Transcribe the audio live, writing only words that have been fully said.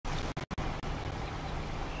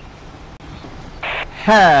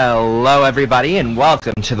Hello everybody and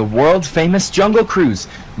welcome to the world famous Jungle Cruise.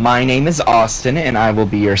 My name is Austin and I will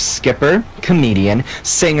be your skipper, comedian,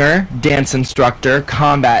 singer, dance instructor,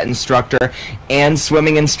 combat instructor, and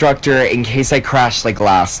swimming instructor in case I crash like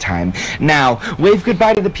last time. Now, wave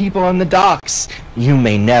goodbye to the people on the docks. You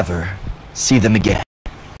may never see them again.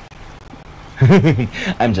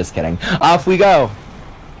 I'm just kidding. Off we go.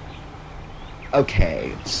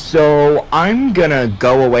 Okay, so I'm gonna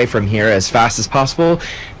go away from here as fast as possible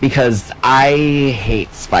because I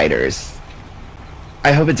hate spiders.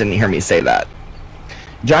 I hope it didn't hear me say that.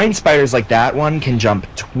 Giant spiders like that one can jump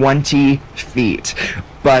 20 feet,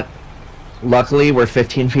 but luckily we're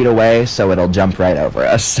 15 feet away, so it'll jump right over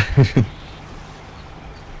us.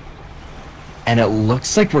 And it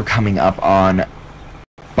looks like we're coming up on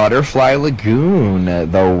Butterfly Lagoon,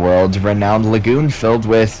 the world-renowned lagoon filled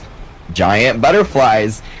with giant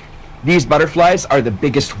butterflies. These butterflies are the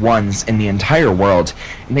biggest ones in the entire world,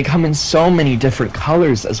 and they come in so many different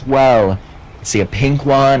colors as well. See a pink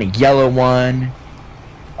one, a yellow one.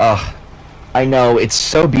 Ugh, I know, it's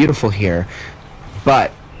so beautiful here,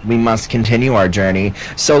 but we must continue our journey,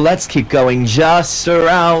 so let's keep going just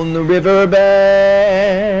around the river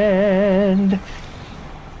bend.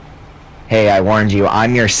 Hey, I warned you,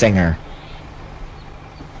 I'm your singer.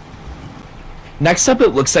 Next up, it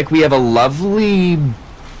looks like we have a lovely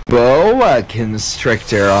boa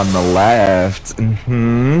constrictor on the left.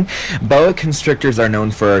 Boa constrictors are known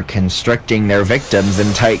for constricting their victims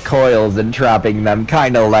in tight coils and trapping them,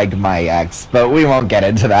 kind of like my ex, but we won't get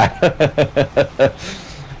into that.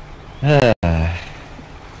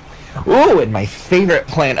 Ooh, and my favorite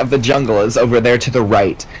plant of the jungle is over there to the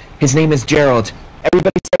right. His name is Gerald.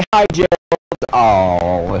 Everybody say hi, Gerald.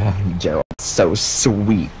 Oh, Gerald's so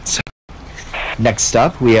sweet. Next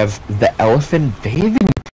up, we have the elephant bathing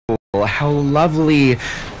pool. How lovely.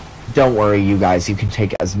 Don't worry, you guys. You can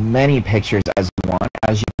take as many pictures as you want.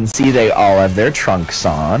 As you can see, they all have their trunks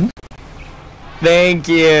on. Thank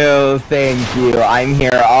you. Thank you. I'm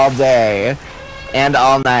here all day and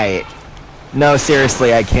all night. No,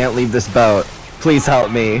 seriously, I can't leave this boat. Please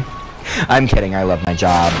help me. I'm kidding. I love my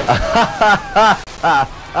job.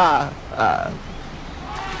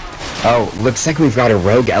 Oh, looks like we've got a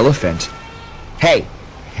rogue elephant.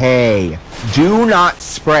 Hey, do not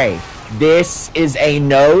spray. This is a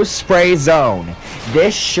no spray zone.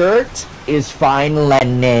 This shirt is fine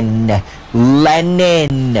linen.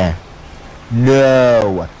 Linen.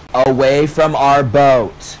 No. Away from our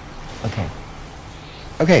boat.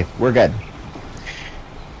 Okay, we're good.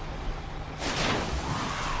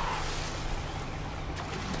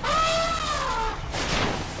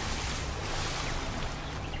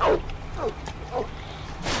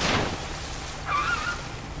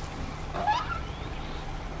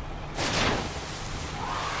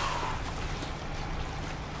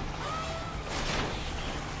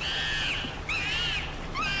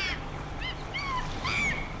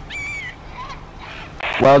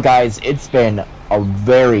 Well, guys, it's been a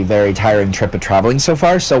very, very tiring trip of traveling so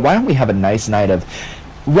far, so why don't we have a nice night of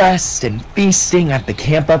rest and feasting at the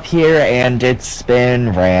camp up here, and it's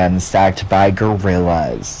been ransacked by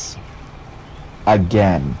gorillas.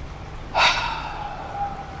 Again.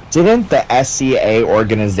 Didn't the SCA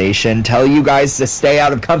organization tell you guys to stay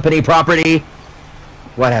out of company property?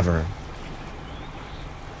 Whatever.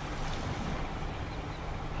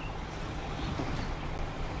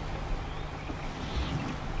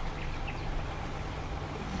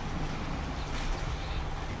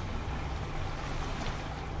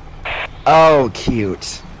 Oh,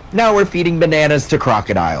 cute. Now we're feeding bananas to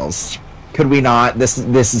crocodiles. Could we not? This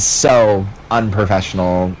is so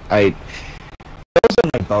unprofessional. Those on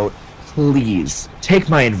my boat, please take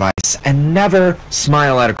my advice and never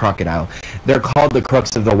smile at a crocodile. They're called the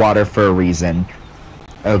crooks of the water for a reason.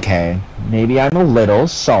 Okay, maybe I'm a little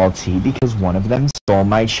salty because one of them stole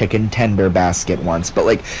my chicken tender basket once, but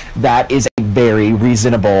like, that is a very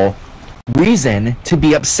reasonable reason to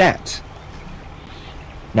be upset.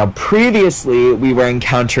 Now, previously, we were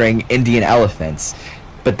encountering Indian elephants,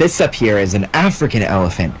 but this up here is an African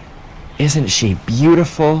elephant. Isn't she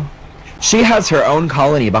beautiful? She has her own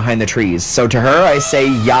colony behind the trees, so to her I say,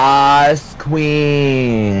 Yas,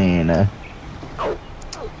 Queen.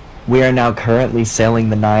 We are now currently sailing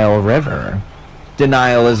the Nile River. The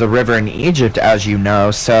Nile is a river in Egypt, as you know,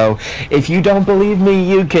 so if you don't believe me,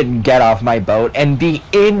 you can get off my boat and be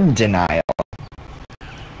in denial.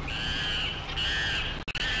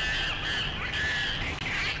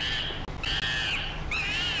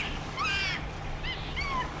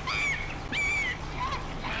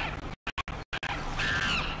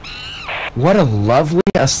 What a lovely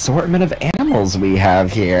assortment of animals we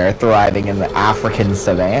have here, thriving in the African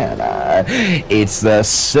savannah. It's the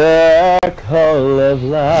circle of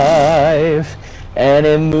life, and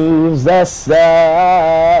it moves us all.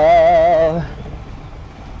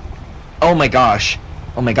 Oh my gosh.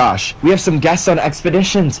 Oh my gosh. We have some guests on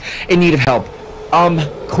expeditions in need of help.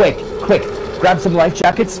 Quick. Grab some life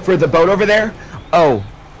jackets for the boat over there. Oh.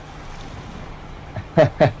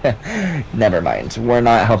 Never mind. We're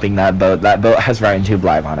not helping that boat. That boat has Ryan Tube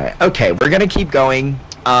Live on it. Okay, we're gonna keep going.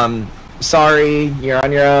 Sorry, you're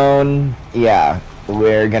on your own. Yeah,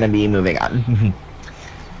 we're gonna be moving on.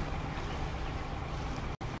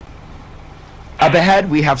 Up ahead,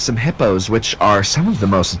 we have some hippos, which are some of the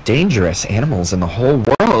most dangerous animals in the whole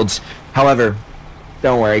world. However,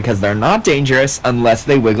 don't worry, because they're not dangerous unless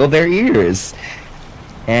they wiggle their ears.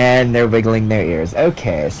 And they're wiggling their ears.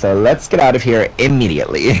 Okay, so let's get out of here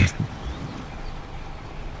immediately.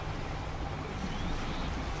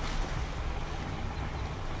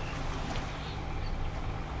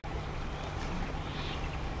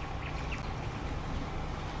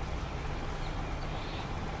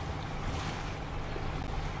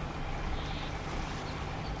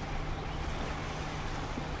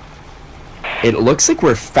 It looks like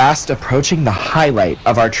we're fast approaching the highlight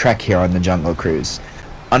of our trek here on the Jungle Cruise.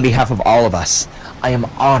 On behalf of all of us, I am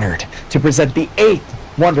honored to present the 8th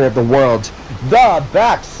wonder of the world, the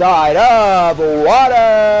backside of water!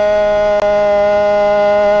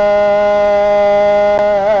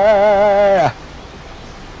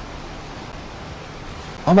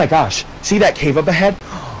 Oh my gosh, see that cave up ahead?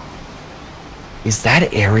 Is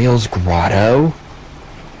that Ariel's grotto?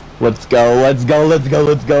 Let's go.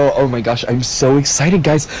 Oh my gosh, I'm so excited,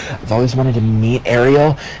 guys. I've always wanted to meet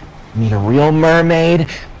Ariel, meet a real mermaid,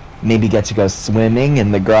 maybe get to go swimming in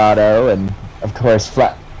the grotto, and of course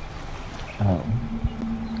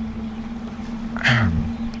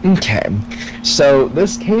okay, so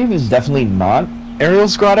this cave is definitely not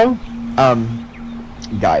Ariel's grotto.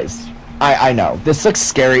 Guys, I know this looks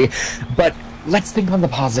scary, but let's think on the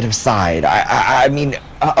positive side. I mean,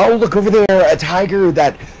 oh, look over there, a tiger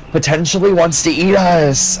that potentially wants to eat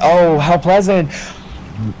us. Oh, how pleasant.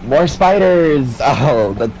 More spiders.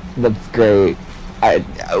 Oh, that's great.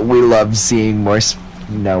 We love seeing more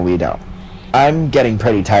no, we don't. I'm getting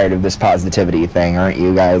pretty tired of this positivity thing, aren't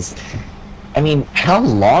you guys? I mean, how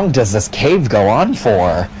long does this cave go on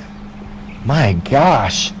for? My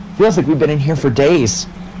gosh. Feels like we've been in here for days.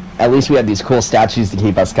 At least we have these cool statues to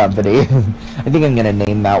keep us company. I think I'm gonna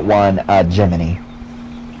name that one Gemini.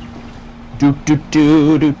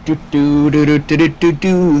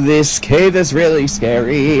 This cave is really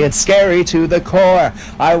scary. It's scary to the core.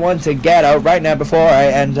 I want to get out right now before I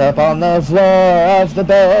end up on the floor of the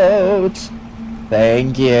boat.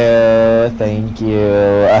 Thank you. Thank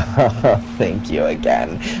you. Thank you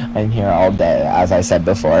again. I'm here all day, as I said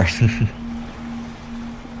before.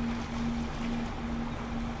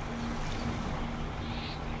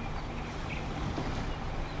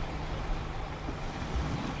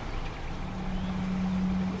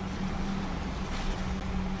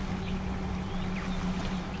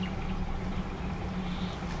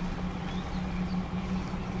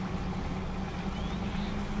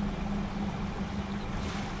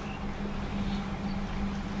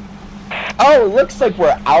 Oh, it looks like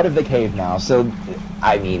we're out of the cave now, so,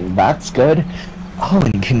 I mean, that's good. Oh,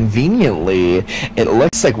 and conveniently, it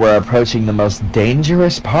looks like we're approaching the most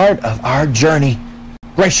dangerous part of our journey.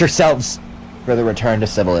 Brace yourselves for the return to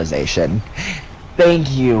civilization. Thank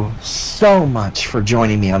you so much for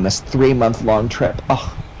joining me on this 3-month-long trip.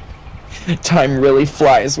 Oh, time really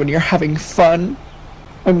flies when you're having fun.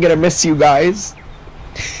 I'm gonna miss you guys.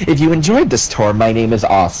 If you enjoyed this tour, my name is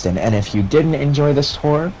Austin, and if you didn't enjoy this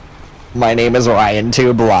tour, my name is Ryan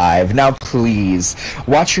Tube Live. Now please,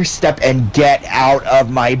 watch your step and get out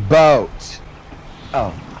of my boat.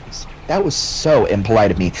 Oh, that was so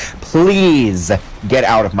impolite of me. Please, get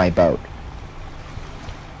out of my boat.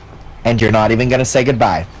 And you're not even gonna say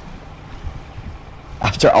goodbye.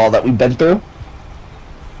 After all that we've been through?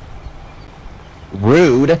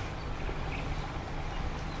 Rude.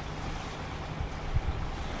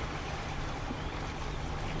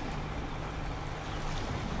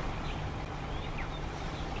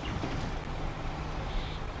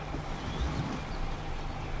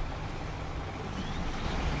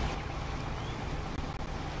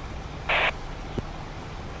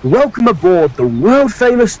 Welcome aboard the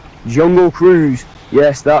world-famous Jungle Cruise.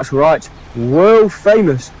 Yes, that's right,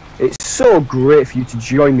 world-famous. It's so great for you to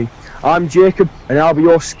join me. I'm Jacob, and I'll be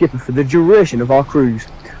your skipper for the duration of our cruise,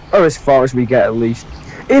 or as far as we get at least.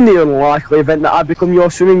 In the unlikely event that I become your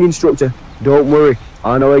swimming instructor, don't worry,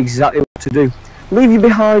 I know exactly what to do. Leave you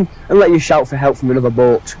behind and let you shout for help from another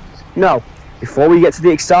boat. Now, before we get to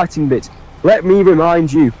the exciting bit, let me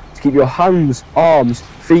remind you to keep your hands, arms,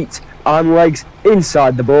 feet and legs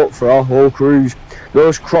inside the boat for our whole cruise.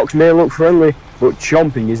 Those crocs may look friendly, but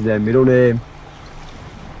chomping is their middle name.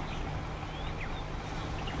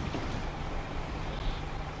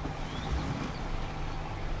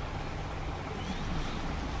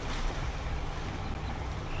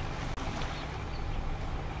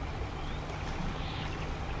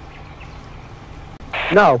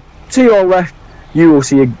 Now, to your left, you will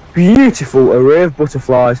see a beautiful array of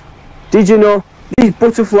butterflies. Did you know these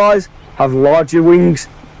butterflies have larger wings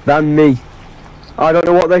than me? I don't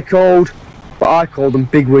know what they're called, but I call them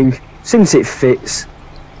Big Wing, since it fits.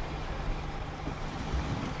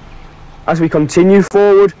 As we continue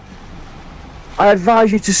forward, I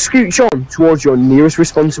advise you to scooch on towards your nearest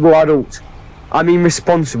responsible adult. I mean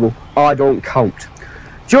responsible, I don't count.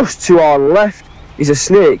 Just to our left is a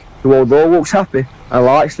snake who, although looks happy, a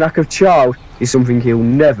light snack of child is something he'll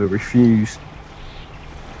never refuse.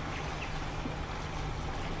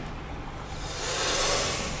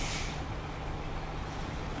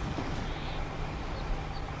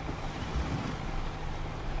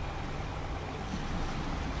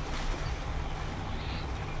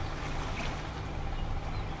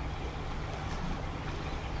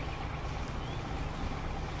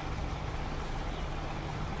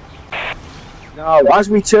 Now, as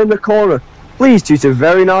we turn the corner, please do a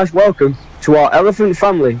very nice welcome to our elephant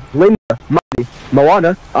family, Linda, Maddie,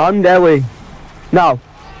 Moana and Ellie. Now,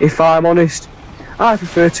 if I'm honest, I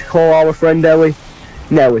prefer to call our friend Ellie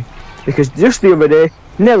Nelly, because just the other day,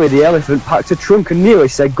 Nelly the elephant packed a trunk and nearly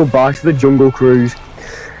said goodbye to the Jungle Cruise.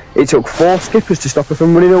 It took 4 skippers to stop her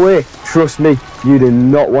from running away. Trust me, you do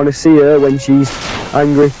not want to see her when she's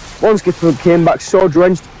angry. One skipper came back so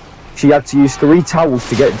drenched, she had to use 3 towels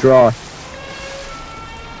to get dry.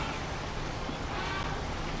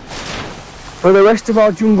 For the rest of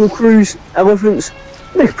our Jungle Cruise elephants,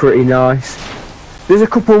 they're pretty nice. There's a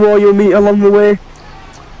couple more you'll meet along the way.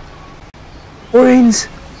 Brains,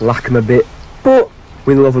 lack 'em a bit, but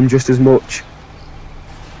we love them just as much.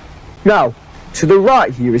 Now, to the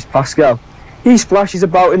right here is Pascal. He splashes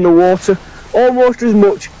about in the water almost as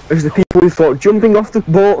much as the people who thought jumping off the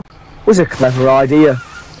boat was a clever idea.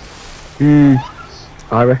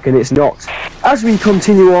 I reckon it's not. As we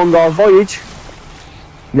continue on our voyage,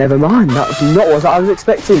 never mind, that's not what I was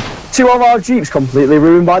expecting. 2 of our jeeps completely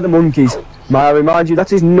ruined by the monkeys. May I remind you,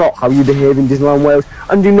 that is not how you behave in Disneyland Wales,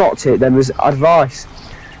 and do not take them as advice.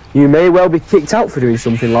 You may well be kicked out for doing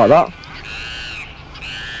something like that.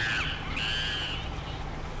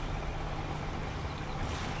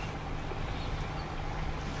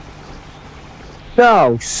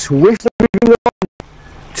 Now, swiftly moving on,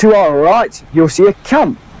 to our right, you'll see a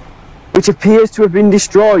camp, which appears to have been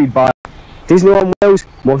destroyed by Disneyland Wales'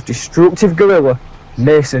 most destructive gorilla,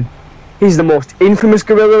 Mason. He's the most infamous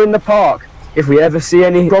gorilla in the park. If we ever see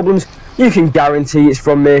any problems, you can guarantee it's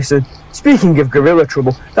from Mason. Speaking of gorilla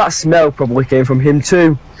trouble, that smell probably came from him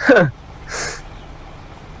too.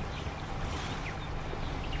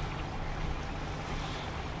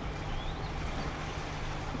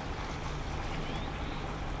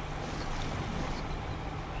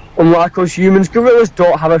 Unlike us humans, gorillas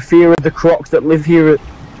don't have a fear of the crocs that live here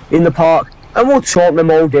in the park, and will taunt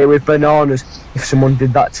them all day with bananas. If someone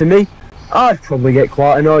did that to me, I'd probably get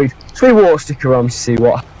quite annoyed, so we won't stick around to see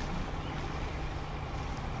what.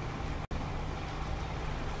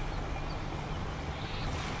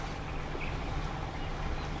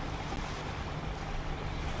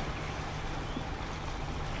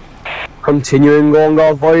 Continuing along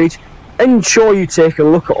our voyage, ensure you take a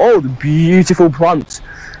look at all the beautiful plants.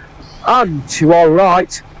 And to our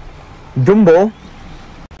right, Dumbo,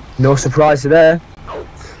 no surprise there,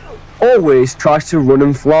 always tries to run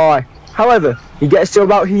and fly. However, he gets to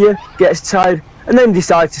about here, gets tired, and then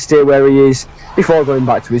decides to stay where he is before going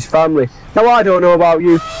back to his family. Now, I don't know about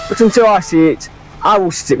you, but until I see it, I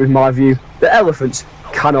will stick with my view that elephants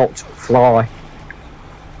cannot fly.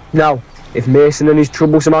 Now, if Mason and his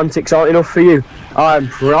troublesome antics aren't enough for you, I am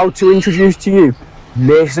proud to introduce to you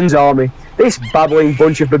Mason's army. This babbling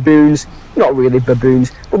bunch of baboons, not really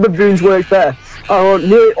baboons, but baboons work better, are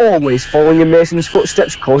nearly always following in Mason's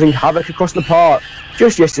footsteps, causing havoc across the park.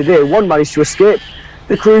 Just yesterday, one managed to escape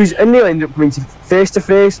the cruise and nearly ended up coming face to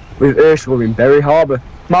face with Ursula in Berry Harbour.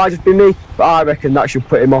 Might just be me, but I reckon that should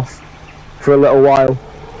put him off for a little while.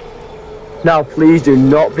 Now, please do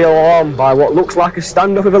not be alarmed by what looks like a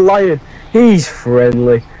standoff with a lion. He's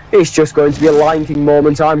friendly. It's just going to be a Lion King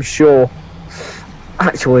moment, I'm sure.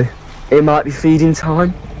 Actually, it might be feeding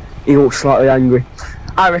time. He looks slightly angry.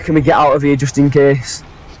 I reckon we get out of here just in case.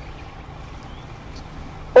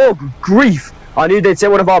 Oh, good grief! I knew they'd say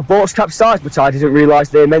one of our boats capsized, but I didn't realise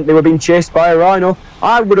they meant they were being chased by a rhino.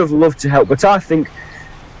 I would have loved to help, but I think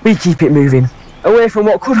we keep it moving, away from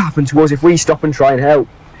what could happen to us if we stop and try and help.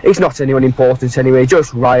 It's not anyone important anyway,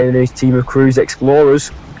 just Ryan and his team of cruise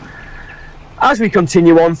explorers. As we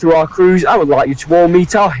continue on through our cruise, I would like you to all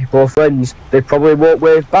meet our hippo friends. They probably won't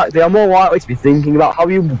wave back, they are more likely to be thinking about how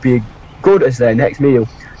you would be good as their next meal.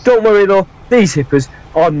 Don't worry though, these hippos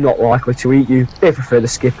are not likely to eat you, they prefer the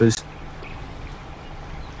skippers.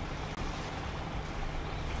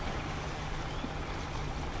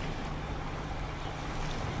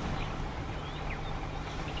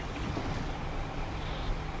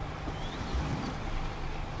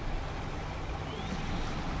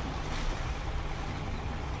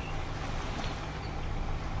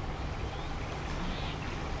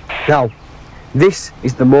 Now, this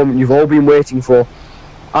is the moment you've all been waiting for.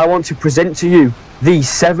 I want to present to you the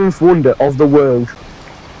seventh wonder of the world.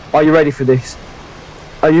 Are you ready for this?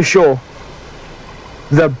 Are you sure?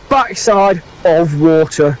 The backside of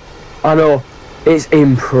water. I know, it's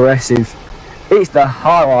impressive. It's the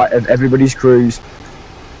highlight of everybody's cruise.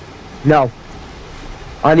 Now,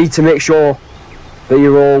 I need to make sure that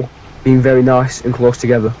you're all being very nice and close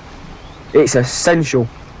together. It's essential.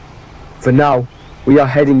 For now, we are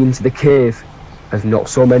heading into the cave of not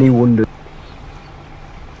so many wonders.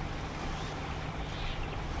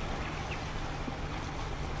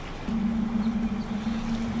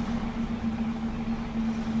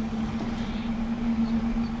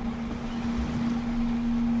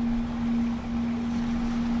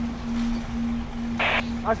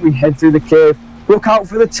 As we head through the cave, look out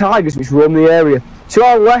for the tigers which roam the area. To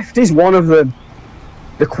our left is one of them.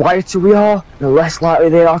 The quieter we are, the less likely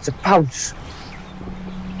they are to pounce.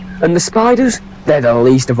 And the spiders, they're the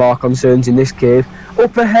least of our concerns in this cave.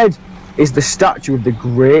 Up ahead is the statue of the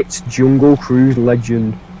great Jungle Cruise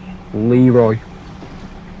legend, Leroy.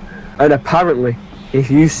 And apparently,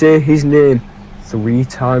 if you say his name 3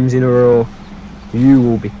 times in a row, you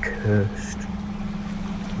will be cursed.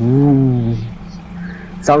 Ooh.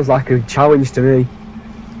 Sounds like a challenge to me.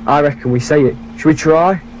 I reckon we say it. Should we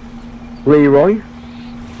try? Leroy?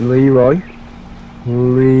 Leroy?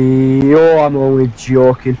 Oh, I'm only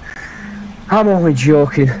joking. I'm only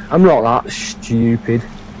joking. I'm not that stupid.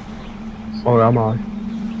 Or am I?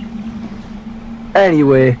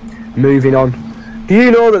 Anyway, moving on. Do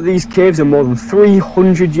you know that these caves are more than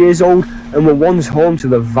 300 years old and were once home to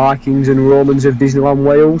the Vikings and Romans of Disneyland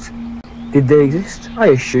Wales? Did they exist? I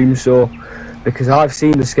assume so, because I've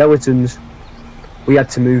seen the skeletons. We had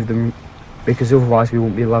to move them because otherwise we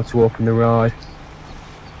wouldn't be allowed to open the ride.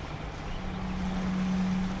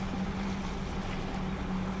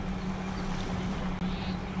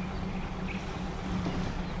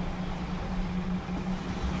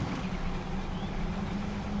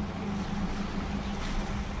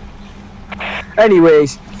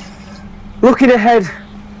 Anyways, looking ahead,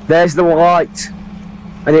 there's the light,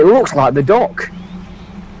 and it looks like the dock.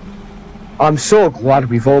 I'm so glad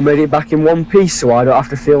we've all made it back in one piece so I don't have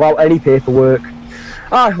to fill out any paperwork.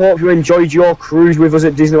 I hope you enjoyed your cruise with us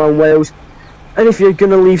at Disneyland Wales, and if you're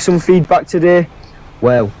going to leave some feedback today,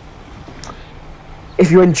 well, if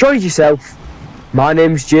you enjoyed yourself, my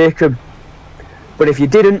name's Jacob, but if you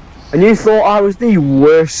didn't, and you thought I was the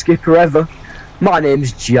worst skipper ever, my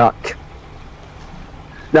name's Jack.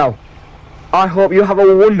 Now, I hope you have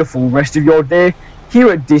a wonderful rest of your day here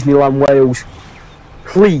at Disneyland Wales.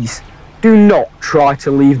 Please, do not try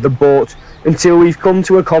to leave the boat until we've come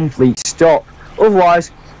to a complete stop.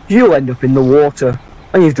 Otherwise, you'll end up in the water.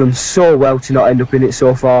 And you've done so well to not end up in it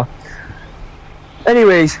so far.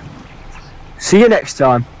 Anyways, see you next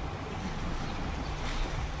time.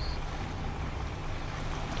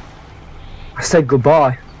 I said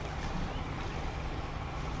goodbye.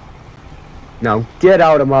 Now get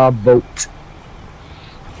out of my boat.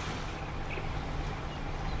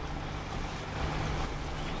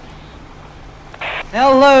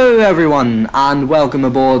 Hello everyone and welcome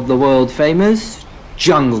aboard the world famous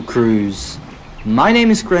Jungle Cruise. My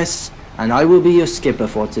name is Chris and I will be your skipper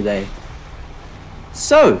for today.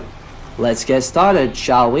 So, let's get started,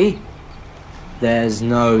 shall we? There's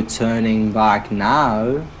no turning back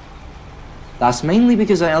now. That's mainly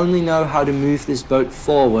because I only know how to move this boat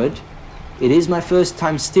forward. It is my first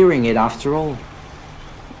time steering it after all.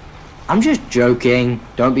 I'm just joking,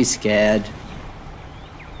 don't be scared.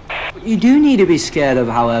 What you do need to be scared of,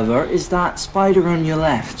 however, is that spider on your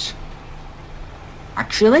left.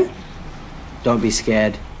 Actually, don't be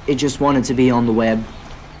scared, it just wanted to be on the web.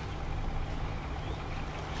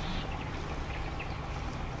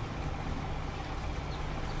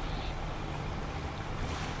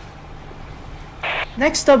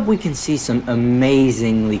 Next up, we can see some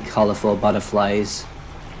amazingly colorful butterflies.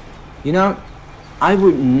 You know, I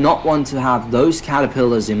would not want to have those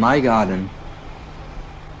caterpillars in my garden.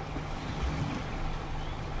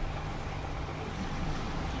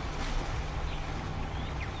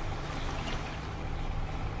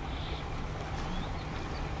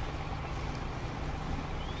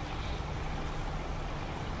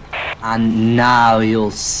 And now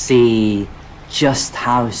you'll see just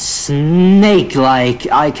how snake-like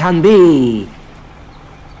I can be.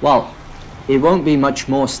 Well, it won't be much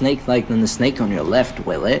more snake-like than the snake on your left,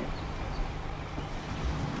 will it?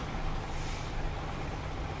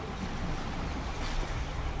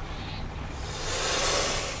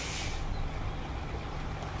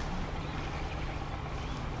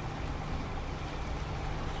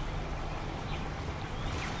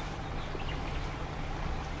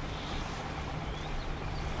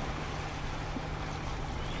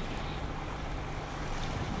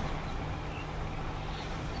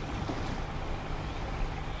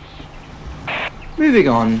 Moving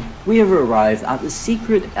on, we have arrived at the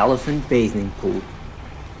secret elephant bathing pool.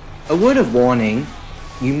 A word of warning,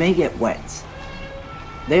 you may get wet.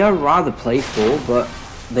 They are rather playful, but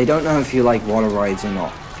they don't know if you like water rides or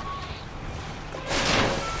not.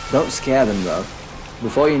 Don't scare them though.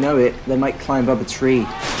 Before you know it, they might climb up a tree.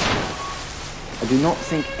 I do not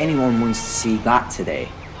think anyone wants to see that today.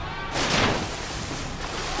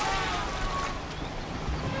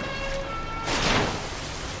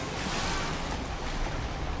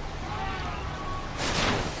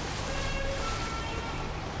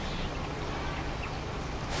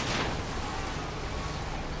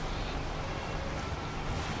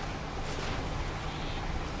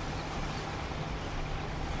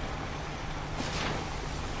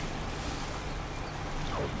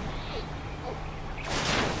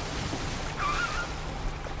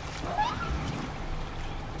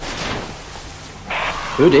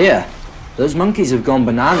 Oh dear, those monkeys have gone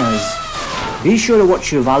bananas. Be sure to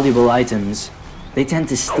watch your valuable items. They tend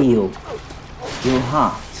to steal your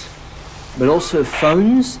heart, but also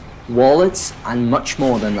phones, wallets, and much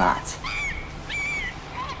more than that.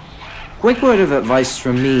 Quick word of advice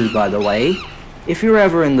from me, by the way. If you're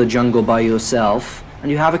ever in the jungle by yourself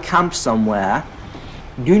and you have a camp somewhere,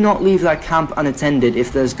 do not leave that camp unattended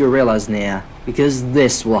if there's gorillas near, because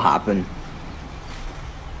this will happen.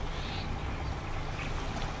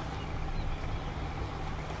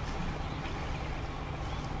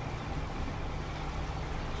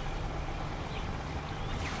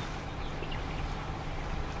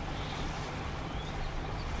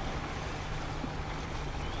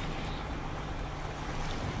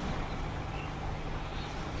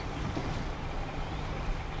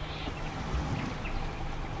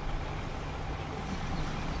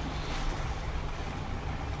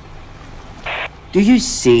 Do you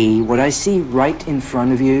see what I see right in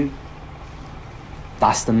front of you?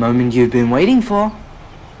 That's the moment you've been waiting for.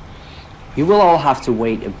 You will all have to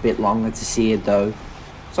wait a bit longer to see it though.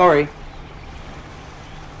 Sorry.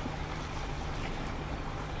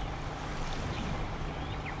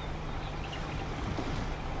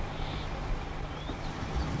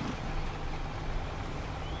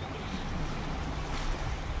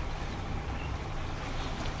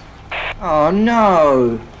 Oh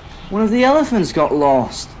no! One of the elephants got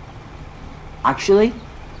lost. Actually,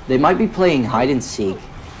 they might be playing hide and seek.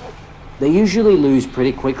 They usually lose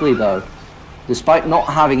pretty quickly though. Despite not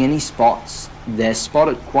having any spots, they're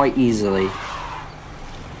spotted quite easily.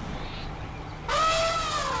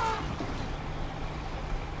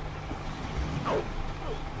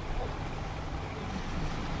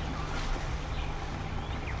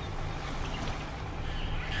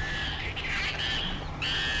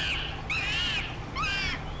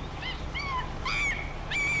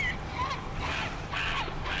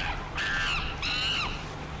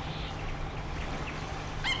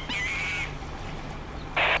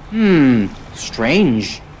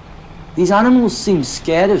 Strange. These animals seem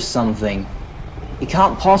scared of something. It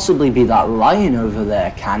can't possibly be that lion over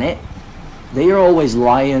there, can it? They are always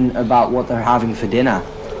lying about what they're having for dinner.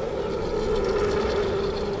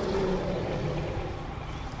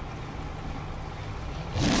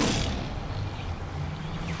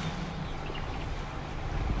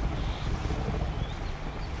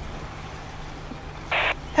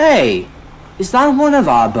 Hey, is that one of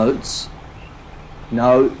our boats?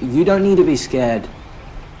 No, you don't need to be scared.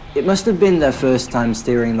 It must have been their first time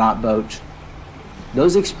steering that boat.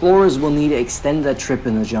 Those explorers will need to extend their trip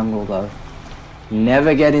in the jungle though.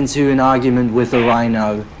 Never get into an argument with a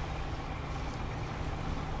rhino.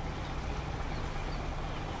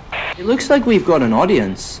 It looks like we've got an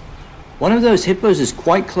audience. One of those hippos is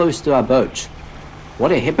quite close to our boat.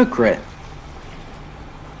 What a hypocrite.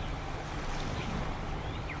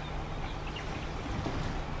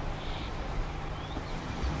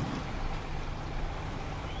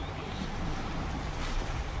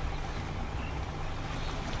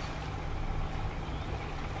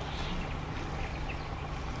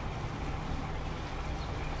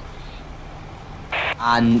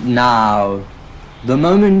 And now, the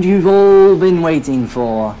moment you've all been waiting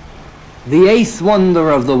for. The eighth wonder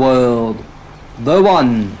of the world. The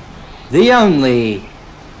one, the only,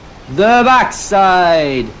 the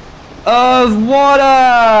backside of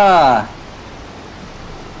water!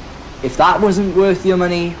 If that wasn't worth your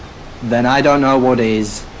money, then I don't know what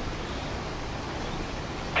is.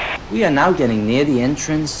 We are now getting near the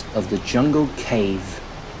entrance of the jungle cave.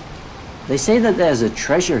 They say that there's a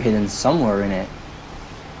treasure hidden somewhere in it.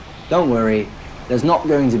 Don't worry, there's not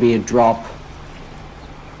going to be a drop.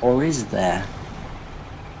 Or is there?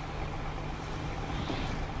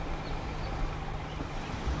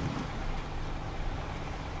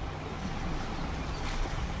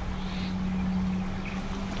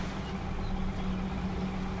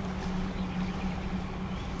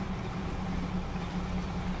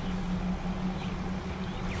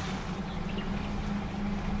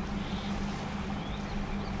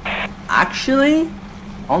 Actually,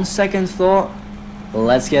 on second thought,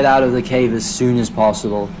 let's get out of the cave as soon as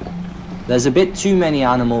possible. There's a bit too many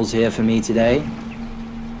animals here for me today.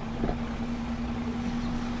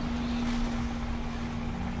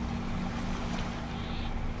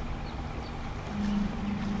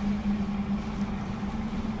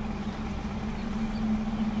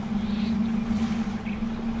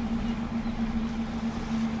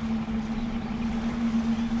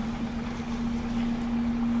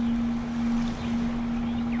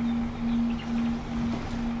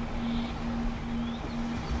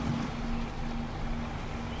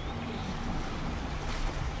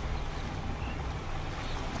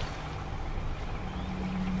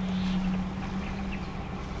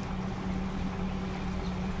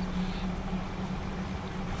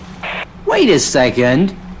 Wait a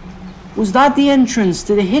second. Was that the entrance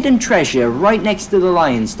to the hidden treasure right next to the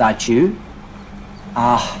lion statue?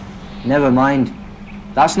 Ah, never mind.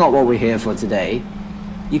 That's not what we're here for today.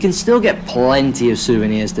 You can still get plenty of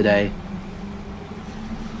souvenirs today.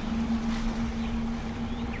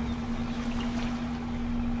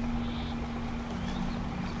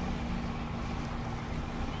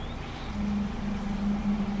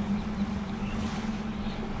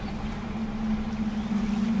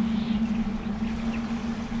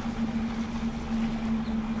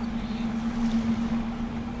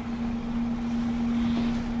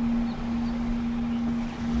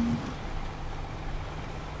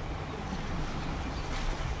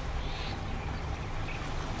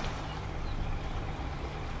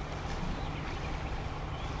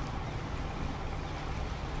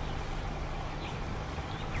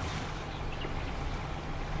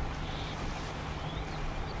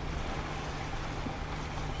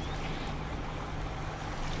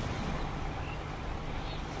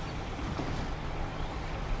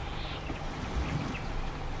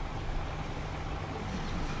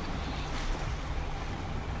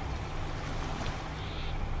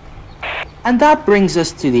 And that brings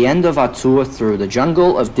us to the end of our tour through the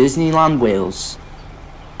jungle of Disneyland Wales.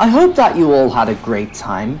 I hope that you all had a great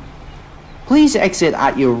time. Please exit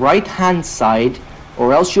at your right hand side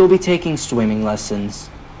or else you'll be taking swimming lessons.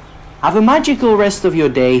 Have a magical rest of your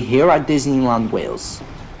day here at Disneyland Wales.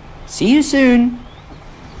 See you soon!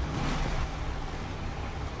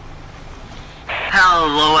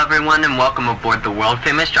 Hello everyone and welcome aboard the world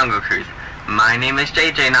famous Jungle Cruise. My name is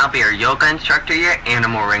JJ and I'll be your yoga instructor, your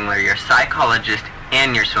animal wrangler, your psychologist,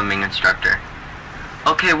 and your swimming instructor.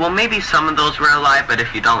 Okay, well maybe some of those were a lie, but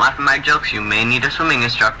if you don't laugh at my jokes, you may need a swimming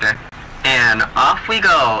instructor. And off we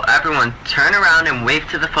go. Everyone turn around and wave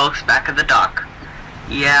to the folks back at the dock.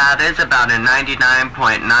 Yeah, there's about a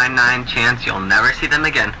 99.99 chance you'll never see them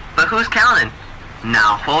again, but who's counting?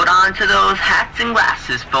 Now hold on to those hats and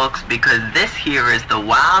glasses, folks, because this here is the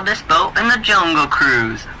wildest boat in the Jungle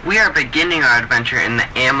Cruise. We are beginning our adventure in the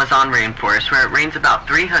Amazon rainforest, where it rains about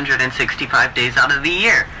 365 days out of the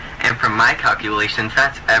year. And from my calculations,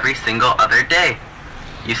 that's every single other day.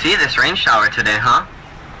 You see this rain shower today, huh?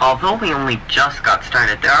 Although we only just got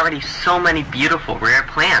started, there are already so many beautiful rare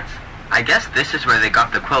plants. I guess this is where they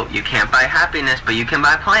got the quote, "You can't buy happiness, but you can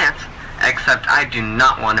buy plants." Except I do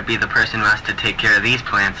not want to be the person who has to take care of these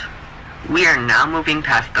plants. We are now moving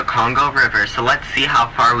past the Congo River, so let's see how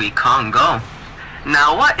far we can go.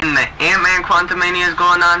 Now what in the Ant-Man Quantumania is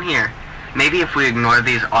going on here? Maybe if we ignore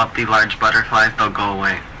these awfully large butterflies, they'll go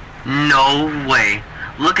away. No way.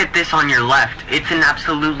 Look at this on your left. It's an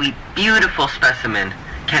absolutely beautiful specimen.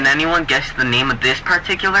 Can anyone guess the name of this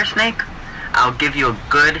particular snake? I'll give you a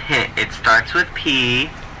good hint. It starts with P.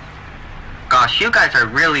 Gosh, you guys are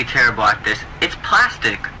really terrible at this. It's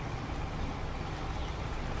plastic.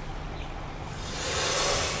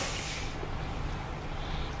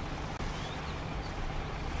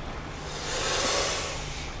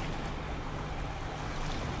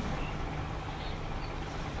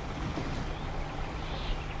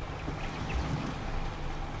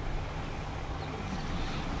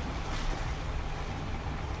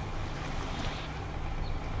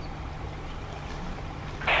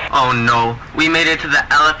 Oh no, we made it to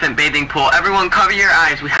the elephant bathing pool. Everyone cover your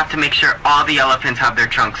eyes. We have to make sure all the elephants have their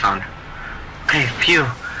trunks on. Okay, phew,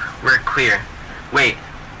 we're clear. Wait,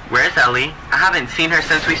 where's Ellie? I haven't seen her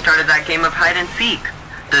since we started that game of hide and seek.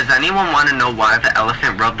 Does anyone want to know why the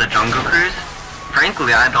elephant robbed the Jungle Cruise?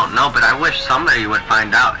 Frankly, I don't know, but I wish somebody would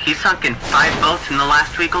find out. He sunk in 5 boats in the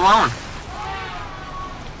last week alone.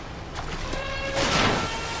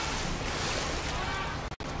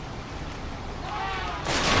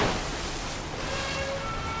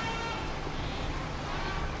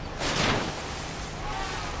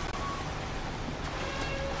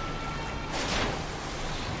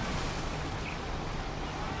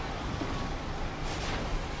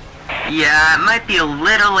 Yeah, it might be a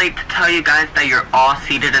little late to tell you guys that you're all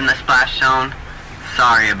seated in the splash zone.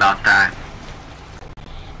 Sorry about that.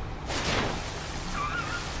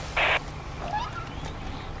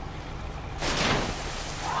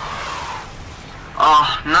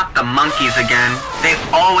 Oh, not the monkeys again. They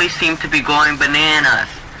always seem to be going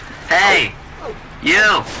bananas. Hey, you,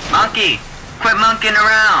 monkey, quit monkeying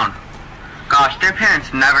around. Gosh, their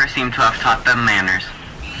parents never seem to have taught them manners.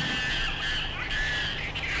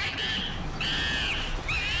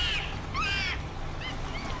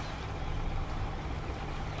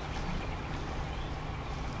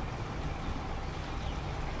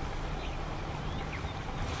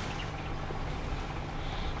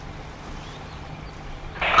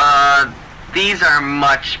 These are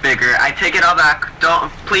much bigger. I take it all back.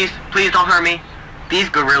 Please don't hurt me. These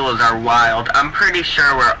gorillas are wild. I'm pretty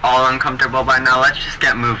sure we're all uncomfortable by now. Let's just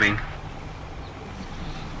get moving.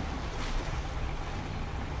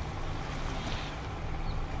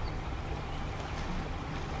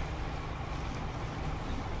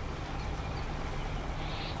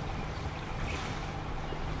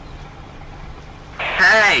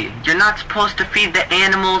 Hey, you're not supposed to feed the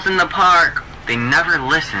animals in the park. They never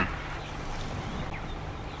listen.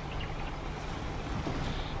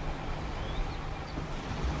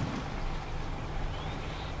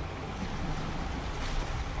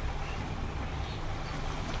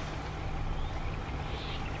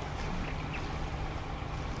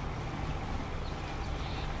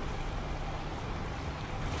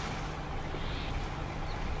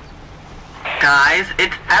 Guys,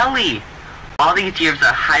 it's Ellie! All these years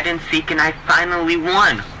of hide and seek and I finally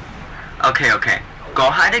won. Okay. Go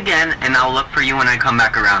hide again and I'll look for you when I come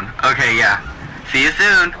back around. Okay, yeah. See you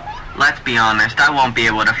soon. Let's be honest, I won't be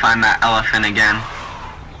able to find that elephant again.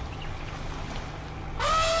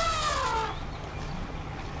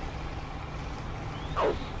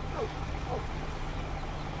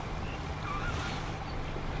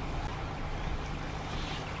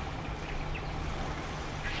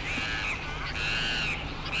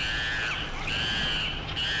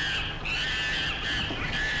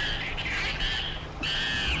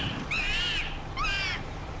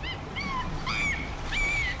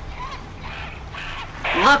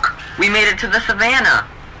 Look, we made it to the savannah.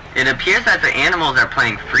 It appears that the animals are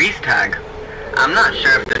playing freeze tag. I'm not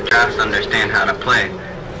sure if the giraffes understand how to play.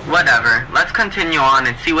 Whatever, let's continue on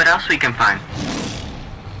and see what else we can find.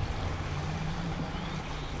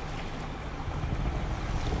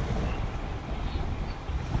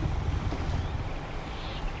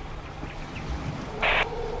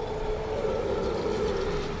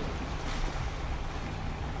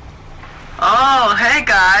 Oh, hey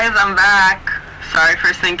guys, I'm back. Sorry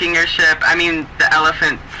for sinking your ship. I mean, the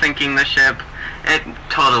elephant sinking the ship. It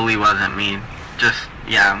totally wasn't me. Just,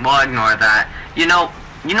 yeah, we'll ignore that. You know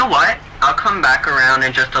what? I'll come back around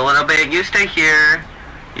in just a little bit. You stay here.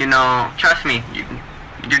 You know, trust me,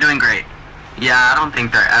 you're doing great. Yeah, I don't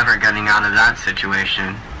think they're ever getting out of that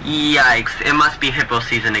situation. Yikes, it must be hippo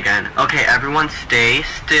season again. Okay, everyone stay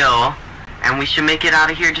still, and we should make it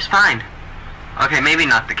out of here just fine. Okay, maybe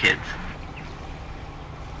not the kids.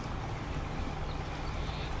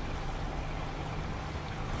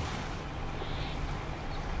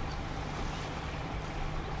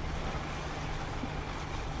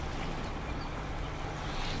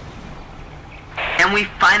 And we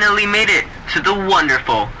finally made it! to the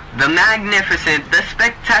wonderful, the magnificent, the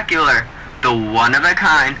spectacular, the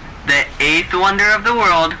one-of-a-kind, the eighth wonder of the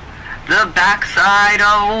world, the backside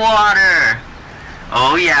of water.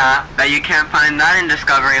 Oh yeah, bet you can't find that in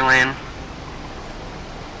Discovery Land.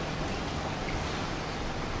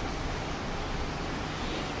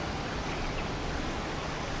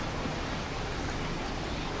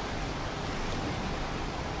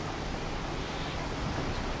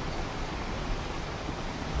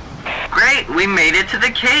 Great, we made it to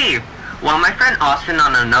the cave. While my friend Austin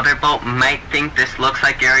on another boat might think this looks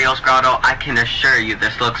like Ariel's grotto, I can assure you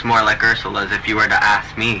this looks more like Ursula's if you were to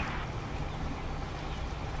ask me.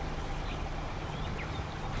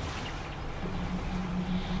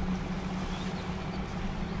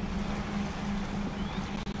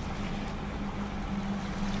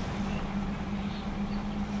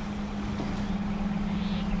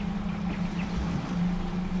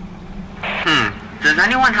 Does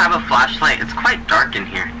anyone have a flashlight? It's quite dark in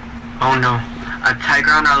here. Oh no, a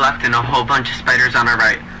tiger on our left and a whole bunch of spiders on our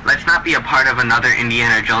right. Let's not be a part of another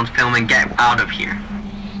Indiana Jones film and get out of here.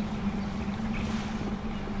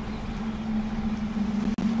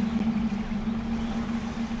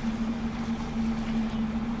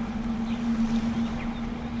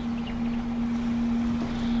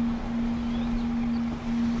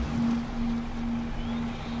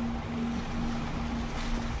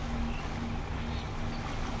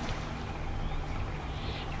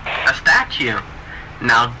 A statue.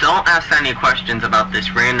 Now don't ask any questions about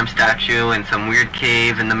this random statue in some weird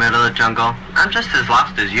cave in the middle of the jungle. I'm just as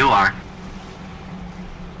lost as you are.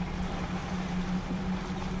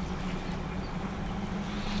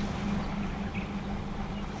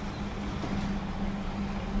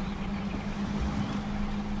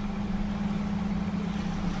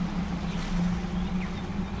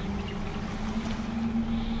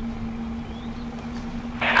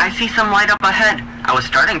 I see some light up ahead. I was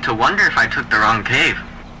starting to wonder if I took the wrong cave.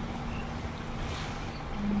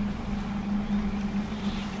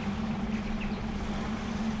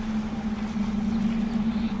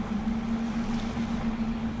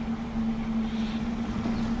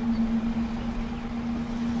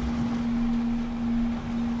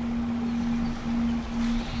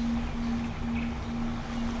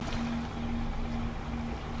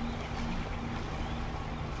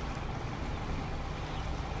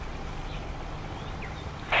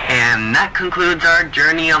 And that concludes our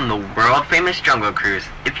journey on the world-famous Jungle Cruise.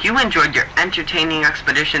 If you enjoyed your entertaining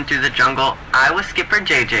expedition through the jungle, I was Skipper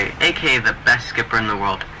JJ, aka the best skipper in the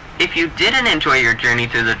world. If you didn't enjoy your journey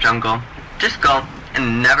through the jungle, just go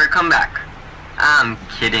and never come back. I'm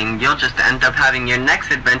kidding, you'll just end up having your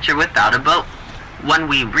next adventure without a boat. When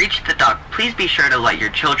we reach the dock, please be sure to let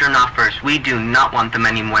your children off first. We do not want them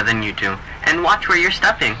any more than you do. And watch where you're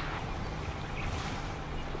stepping.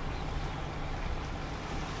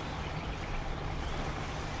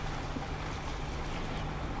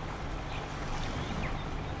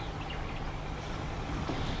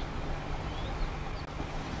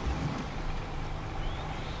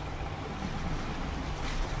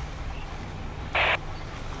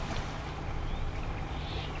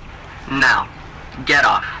 Now, get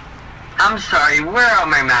off. I'm sorry, where are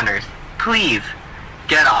my manners? Please,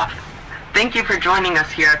 get off. Thank you for joining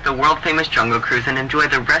us here at the world-famous Jungle Cruise and enjoy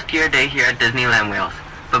the rest of your day here at Disneyland Wales.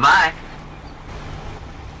 Bye-bye.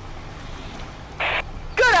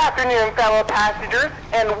 Good afternoon, fellow passengers,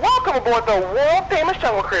 and welcome aboard the world-famous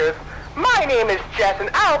Jungle Cruise. My name is Jess, and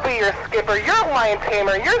I'll be your skipper, your lion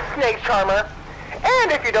tamer, your snake charmer.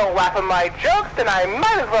 And if you don't laugh at my jokes, then I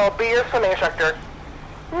might as well be your swimming instructor.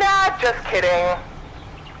 Nah, just kidding.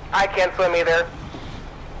 I can't swim either.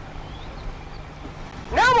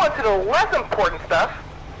 Now on to the less important stuff.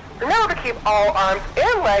 Remember to keep all arms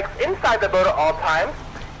and legs inside the boat at all times,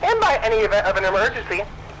 and by any event of an emergency,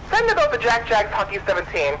 send the boat to Jack Jack's Hockey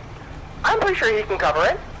 17. I'm pretty sure he can cover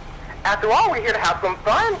it. After all, we're here to have some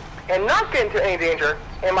fun and not get into any danger.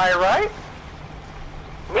 Am I right?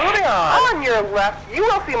 Moving on. On your left, you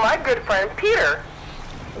will see my good friend Peter.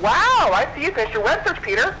 Wow, I see you finished your web search,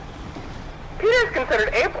 Peter. Peter is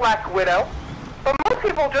considered a black widow, but most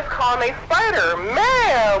people just call him a spider.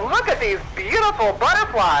 Man, look at these beautiful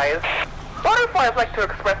butterflies. Butterflies like to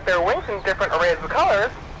express their wings in different arrays of colors.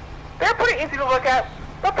 They're pretty easy to look at,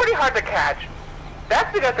 but pretty hard to catch.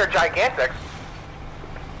 That's because they're gigantic.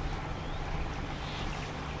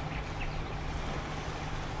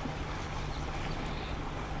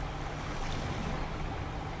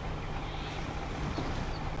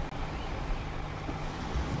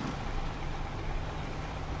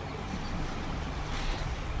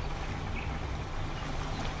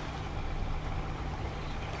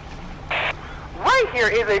 Right here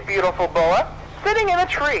is a beautiful boa sitting in a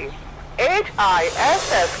tree.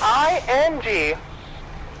 Hissing.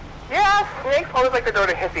 Yeah, snakes always like to go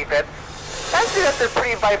to hissy fits. That's because they're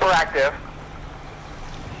pretty viper-active.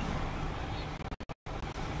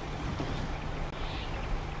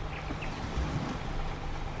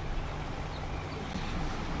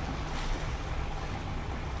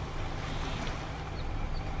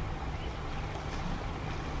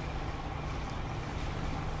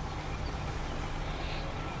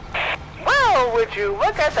 Well, would you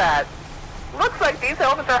look at that? Looks like these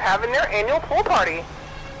elephants are having their annual pool party.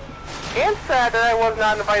 And sad that I was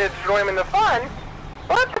not invited to join them in the fun,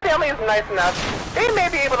 but if the family is nice enough, they may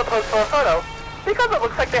be able to pose for a photo, because it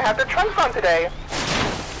looks like they have their trunks on today.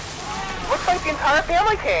 Looks like the entire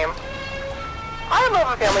family came. I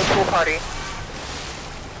love a family pool party.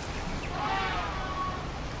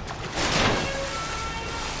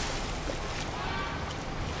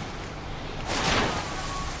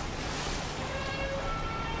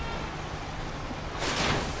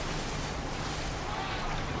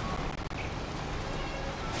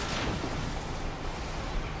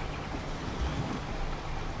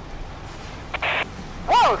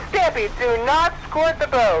 Whoa, Stampy, do not squirt the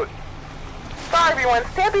boat. Sorry everyone,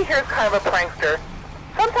 Stampy here is kind of a prankster.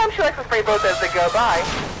 Sometimes she likes to spray boats as they go by.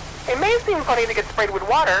 It may seem funny to get sprayed with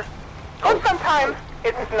water, but sometimes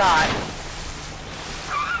it's not.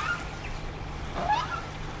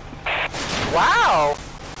 Wow!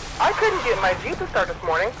 I couldn't get my Jeep to start this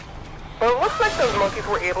morning, but it looks like those monkeys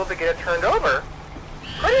were able to get it turned over.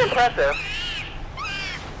 Pretty impressive.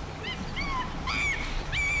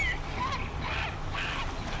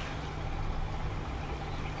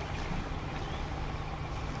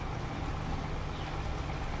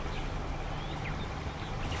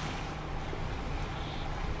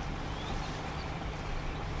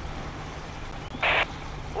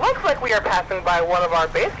 Looks like we are passing by one of our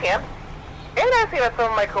base camps, and I see that some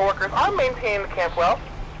of my coworkers are maintaining the camp well,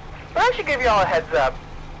 but I should give you all a heads up.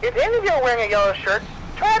 If any of you are wearing a yellow shirt,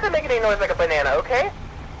 try not to make any noise like a banana, okay?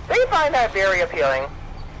 They find that very appealing.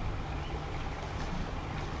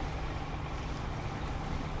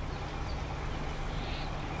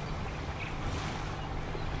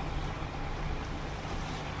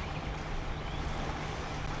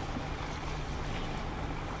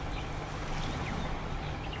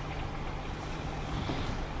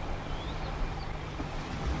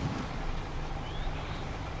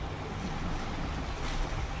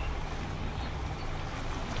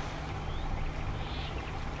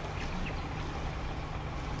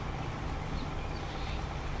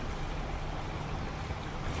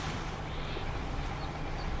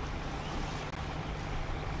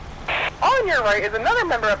 On your right is another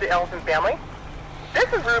member of the elephant family.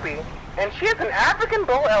 This is Ruby, and she is an African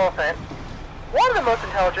bull elephant, one of the most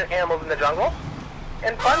intelligent animals in the jungle.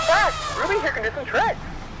 And fun fact, Ruby here can do some tricks.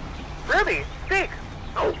 Ruby, speak.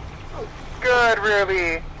 Good,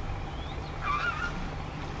 Ruby.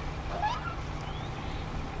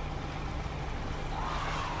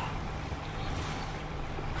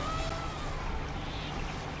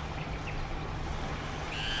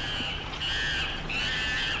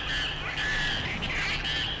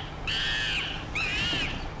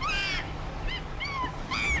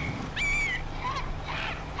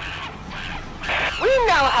 We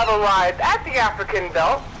now have arrived at the African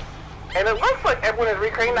belt, and it looks like everyone is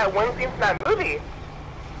recreating that one scene from that movie.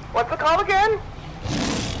 What's it called again?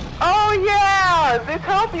 Oh yeah,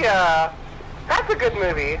 Zootopia. That's a good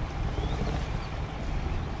movie.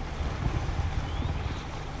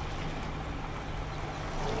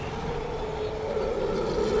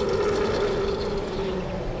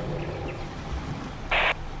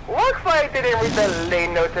 Looks like they didn't read the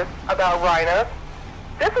lane notice about rhinos.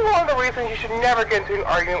 This is one of the reasons you should never get into an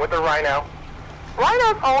argument with a rhino.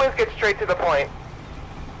 Rhinos always get straight to the point.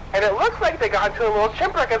 And it looks like they got into a little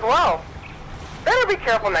chimp wreck as well. Better be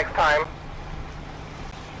careful next time.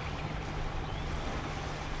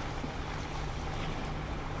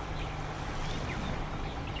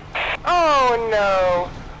 Oh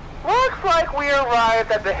no. Looks like we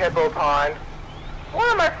arrived at the hippo pond. One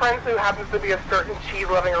of my friends who happens to be a certain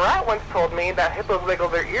cheese-loving rat once told me that hippos wiggle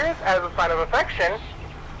their ears as a sign of affection.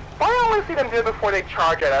 But I only see them do it before they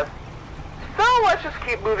charge at us. So let's just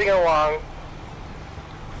keep moving along.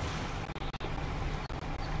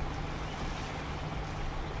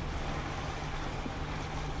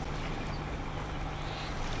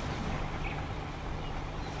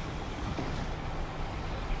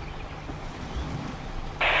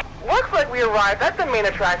 Looks like we arrived at the main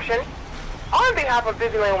attraction. On behalf of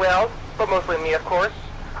Disneyland Wales, but mostly me of course,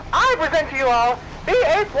 I present to you all the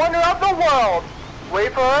 8th wonder of the world.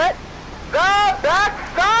 Wait for it. The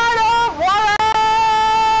backside of water!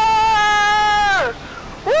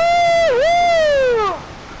 Woo-hoo!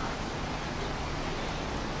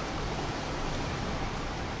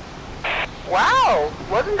 Wow,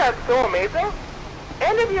 wasn't that so amazing?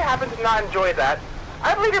 And if you happen to not enjoy that,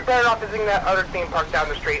 I believe you're better off visiting that other theme park down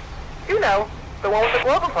the street. You know, the one with the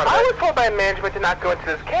globe in front of it. I was told by management to not go into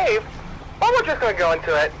this cave, but we're just going to go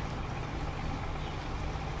into it.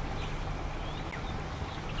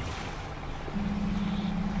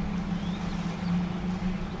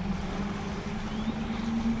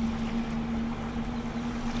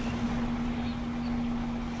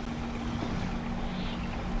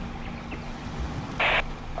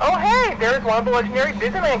 Oh hey, there's one of the legendary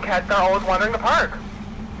Disneyland cats that are always wandering the park.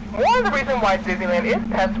 More of the reason why Disneyland is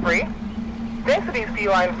pest-free. Thanks to these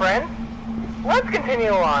feline friends. Let's continue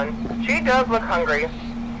on. She does look hungry.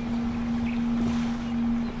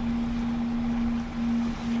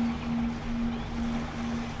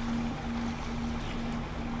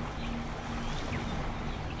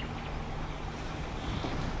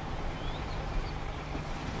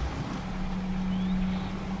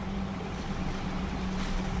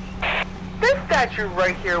 This statue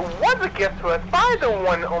right here was a gift to us by the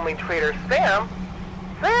one and only trader Sam.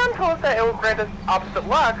 Sam told us that it will grant us opposite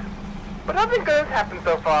luck, but nothing good has happened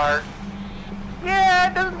so far. Yeah,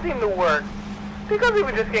 it doesn't seem to work, because we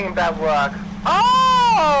were just getting bad luck.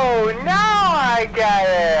 Oh, now I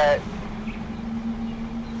get it!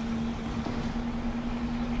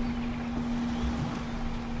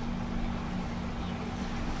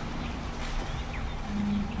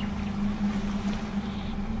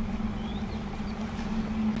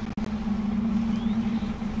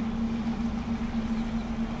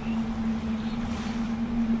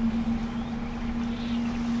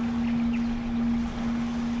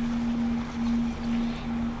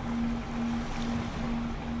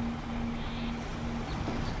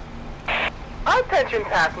 Attention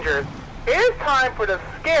passengers, it is time for the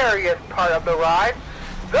scariest part of the ride,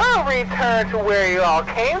 the return to where you all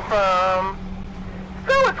came from.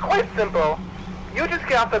 So it's quite simple. You just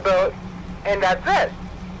get off the boat, and that's it.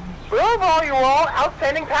 But overall, you're all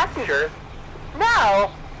outstanding passengers.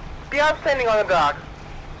 Now, be outstanding on the dock.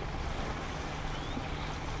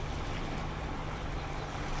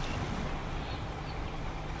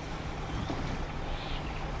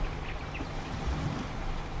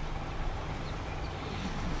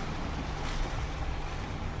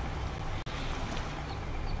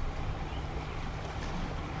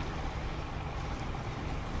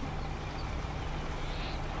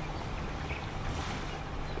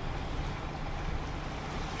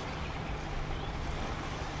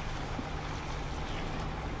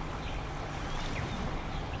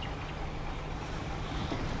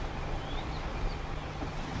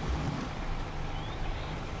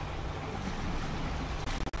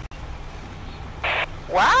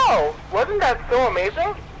 Wow, wasn't that so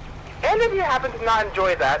amazing? And if you happen to not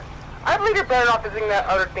enjoy that, I believe you're better off visiting that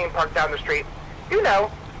other theme park down the street. You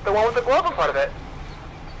know, the one with the globe in front of it.